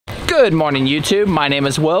Good morning, YouTube. My name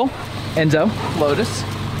is Will. Enzo. Lotus.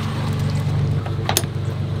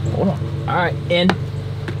 Hold on. All right, in.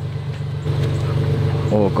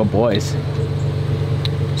 Oh, good boys.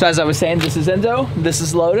 So as I was saying, this is Enzo, this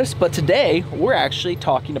is Lotus, but today we're actually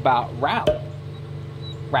talking about Rally.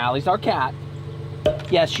 Rally's our cat.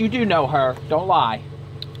 Yes, you do know her, don't lie.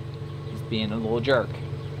 He's being a little jerk.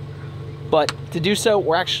 But to do so,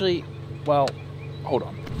 we're actually, well, hold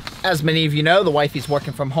on. As many of you know, the wifey's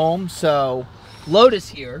working from home, so Lotus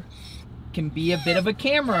here can be a bit of a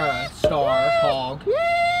camera star hog.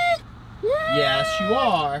 Yes, you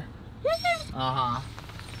are. Uh-huh.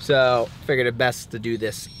 So, figured it best to do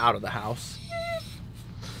this out of the house.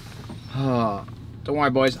 Don't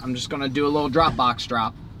worry, boys. I'm just gonna do a little drop box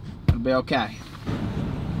drop. It'll be okay.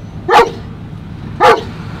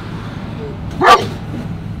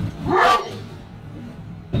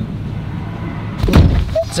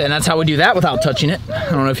 So, and that's how we do that without touching it. I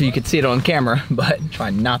don't know if you could see it on camera, but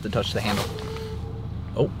try not to touch the handle.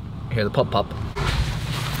 Oh, hear the pup.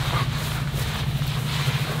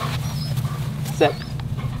 Set.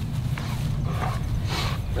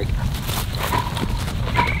 Break it.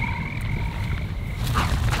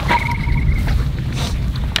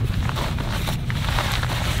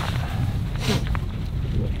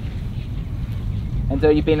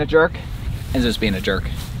 Enzo, you being a jerk? Enzo's being a jerk.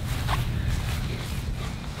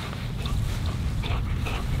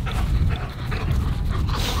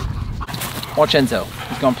 Watch Enzo.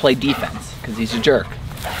 He's gonna play defense because he's a jerk.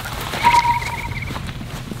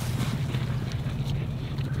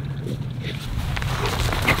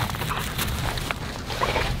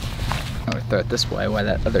 I'm gonna throw it this way while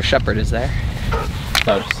that other shepherd is there.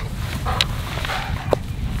 Lotus.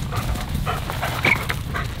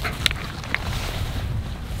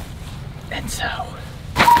 Enzo.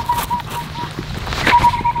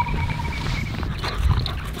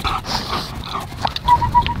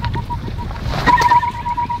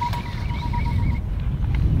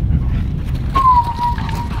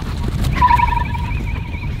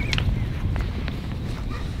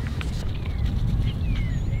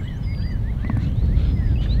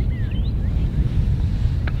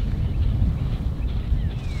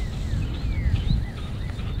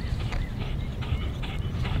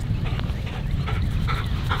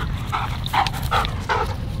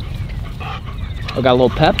 We got a little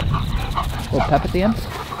pep at the end.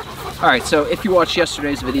 All right, so if you watched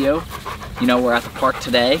yesterday's video, you know we're at the park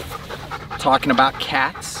today, talking about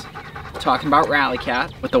cats, talking about Rally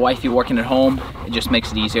Cat. With the wifey working at home, it just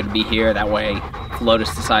makes it easier to be here. That way, if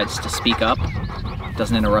Lotus decides to speak up, it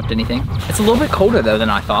doesn't interrupt anything. It's a little bit colder though than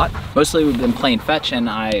I thought. Mostly we've been playing fetch and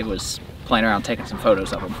I was playing around taking some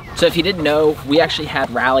photos of them. So if you didn't know, we actually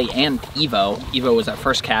had Rally and Evo. Evo was our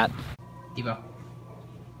first cat. Evo.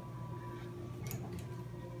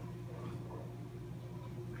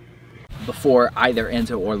 Before either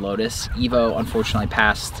Enzo or Lotus. Evo unfortunately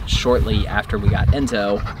passed shortly after we got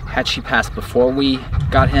Enzo. Had she passed before we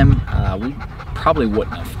got him, we probably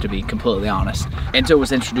wouldn't have, to be completely honest. Enzo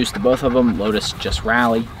was introduced to both of them, Lotus just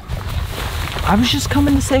Rally. I was just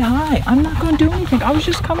coming to say hi. I'm not going to do anything. I was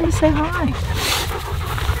just coming to say hi.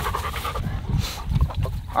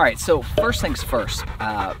 All right, so first things first,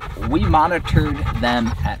 we monitored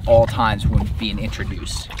them at all times when being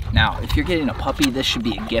introduced. Now, if you're getting a puppy, this should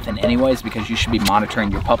be a given anyways because you should be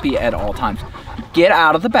monitoring your puppy at all times. Get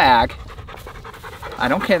out of the bag. I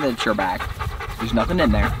don't care that it's your bag. There's nothing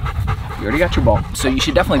in there. You already got your ball. So you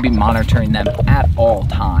should definitely be monitoring them at all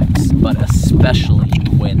times, but especially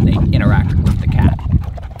when they interact with the cat.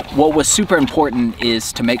 What was super important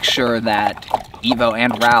is to make sure that Evo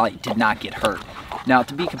and Rally did not get hurt. Now,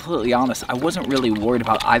 to be completely honest, I wasn't really worried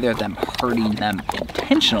about either of them hurting them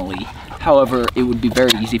intentionally. However, it would be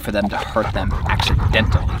very easy for them to hurt them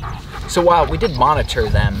accidentally. So while we did monitor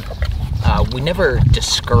them, we never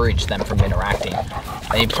discouraged them from interacting.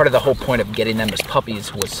 I mean, part of the whole point of getting them as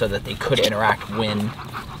puppies was so that they could interact when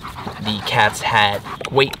the cats had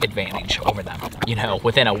weight advantage over them. You know,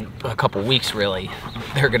 within a couple weeks, really,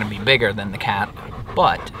 they're gonna be bigger than the cat.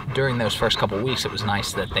 But during those first couple weeks, it was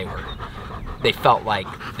nice that they felt like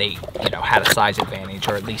they, you know, had a size advantage,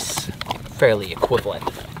 or at least fairly equivalent.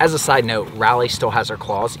 As a side note, Rally still has her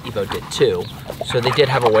claws, Evo did too, so they did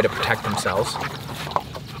have a way to protect themselves.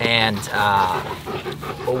 And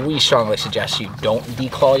we strongly suggest you don't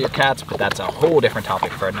declaw your cats, but that's a whole different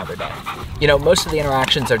topic for another day. You know, most of the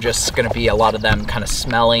interactions are just gonna be a lot of them kind of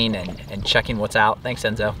smelling and checking what's out. Thanks,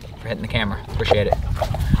 Enzo, for hitting the camera, appreciate it.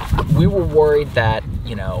 We were worried that,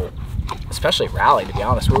 you know, especially Rally, to be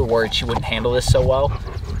honest, we were worried she wouldn't handle this so well,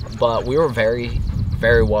 but we were very,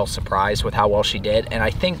 very well surprised with how well she did. And I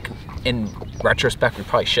think in retrospect, we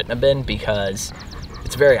probably shouldn't have been, because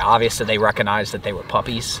it's very obvious that they recognized that they were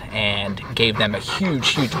puppies and gave them a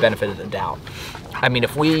huge benefit of the doubt. I mean,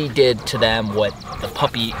 if we did to them what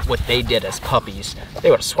they did as puppies, they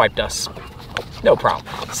would have swiped us, no problem.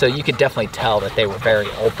 So you could definitely tell that they were very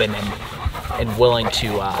open and willing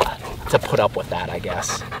to put up with that, I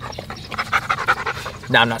guess.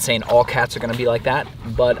 Now, I'm not saying all cats are gonna be like that,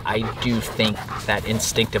 but I do think that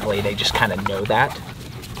instinctively they just kind of know that.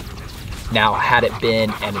 Now, had it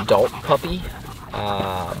been an adult puppy,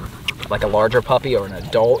 like a larger puppy or an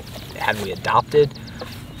adult, had we adopted,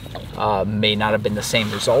 may not have been the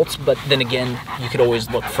same results, but then again, you could always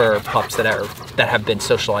look for pups that have been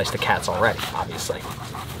socialized to cats already, obviously.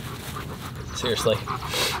 Seriously.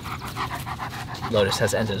 Lotus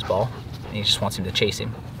has Enzo's ball, and he just wants him to chase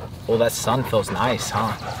him. Well, that sun feels nice,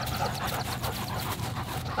 huh?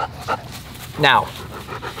 Now,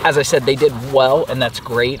 as I said, they did well, and that's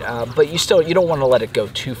great, but you don't want to let it go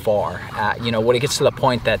too far. You know, when it gets to the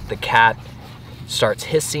point that the cat starts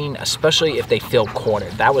hissing, especially if they feel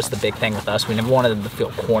cornered. That was the big thing with us. We never wanted them to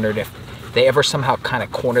feel cornered. If they ever somehow kind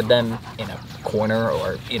of cornered them in a corner,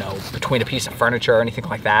 or, you know, between a piece of furniture or anything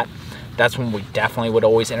like that, that's when we definitely would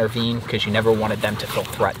always intervene, because you never wanted them to feel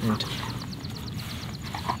threatened.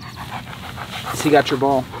 So you got your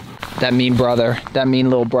ball. That mean brother, that mean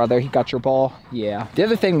little brother, he got your ball? Yeah. The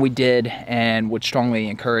other thing we did and would strongly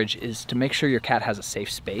encourage is to make sure your cat has a safe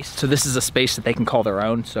space. So this is a space that they can call their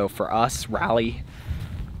own. So for us, Rally,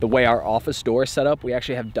 the way our office door is set up, we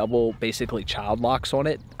actually have double, basically, child locks on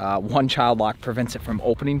it. One child lock prevents it from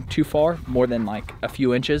opening too far, more than like a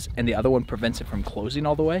few inches, and the other one prevents it from closing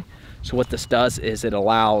all the way. So what this does is it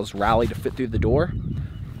allows Rally to fit through the door,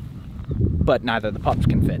 but neither of the pups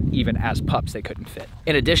can fit. Even as pups, they couldn't fit.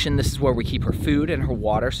 In addition, this is where we keep her food and her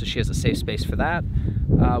water, so she has a safe space for that.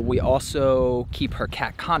 We also keep her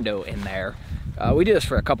cat condo in there. We do this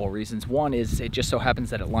for a couple of reasons. One is it just so happens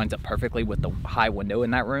that it lines up perfectly with the high window in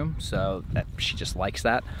that room, so that she just likes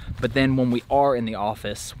that. But then when we are in the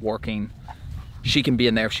office working, she can be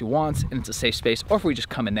in there if she wants, and it's a safe space. Or if we just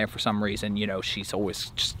come in there for some reason, you know, she's always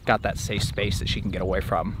just got that safe space that she can get away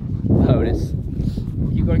from. Lotus,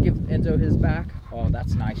 you gonna give Enzo his back? Oh,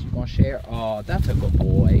 that's nice. You gonna share? Oh, that's a good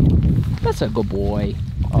boy. That's a good boy.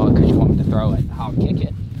 Oh, because you want me to throw it. I'll kick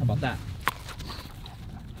it. How about that?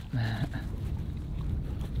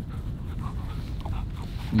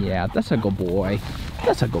 Yeah, that's a good boy.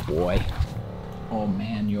 That's a good boy. Oh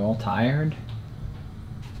man, you all tired?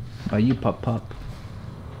 Oh, you pup.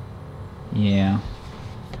 Yeah.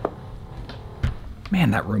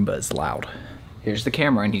 Man, that Roomba is loud. Here's the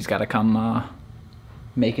camera, and he's got to come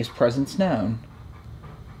make his presence known.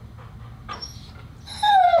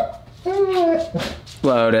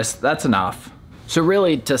 Lotus, that's enough. So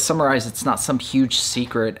really, to summarize, it's not some huge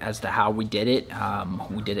secret as to how we did it.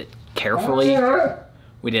 We did it carefully.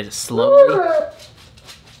 We did it slowly.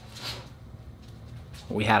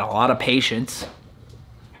 We had a lot of patience.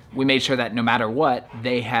 We made sure that no matter what,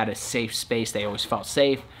 they had a safe space. They always felt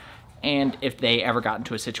safe. And if they ever got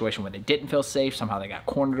into a situation where they didn't feel safe, somehow they got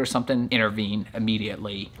cornered or something, intervene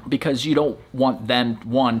immediately. Because you don't want them,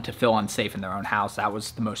 one, to feel unsafe in their own house. That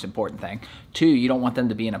was the most important thing. Two, you don't want them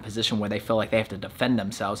to be in a position where they feel like they have to defend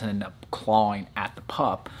themselves and end up clawing at the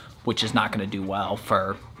pup, which is not going to do well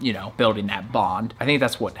for, you know, building that bond. I think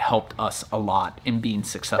that's what helped us a lot in being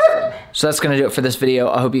successful. So that's going to do it for this video.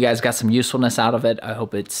 I hope you guys got some usefulness out of it. I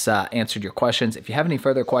hope it's answered your questions. If you have any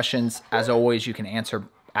further questions, as always, you can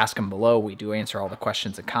ask them below. We do answer all the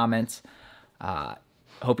questions and comments.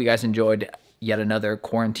 Hope you guys enjoyed yet another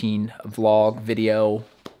quarantine vlog video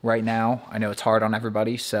right now. I know it's hard on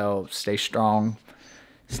everybody, so stay strong,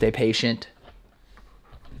 stay patient.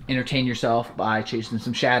 Entertain yourself by chasing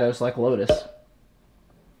some shadows like Lotus.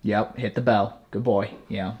 Yep, hit the bell. Good boy.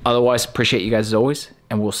 Yeah. Otherwise, appreciate you guys as always,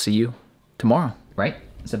 and we'll see you tomorrow. Right?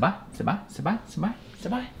 Say bye. Say bye. Say bye. Say bye. Say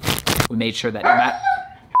bye. We made sure that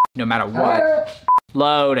no matter what.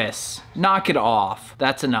 Lotus, knock it off.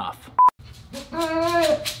 That's enough.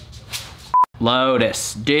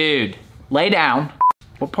 Lotus, dude, lay down.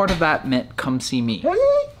 What part of that meant come see me?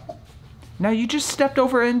 No, you just stepped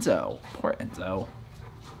over Enzo. Poor Enzo.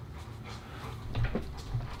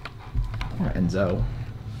 Poor Enzo.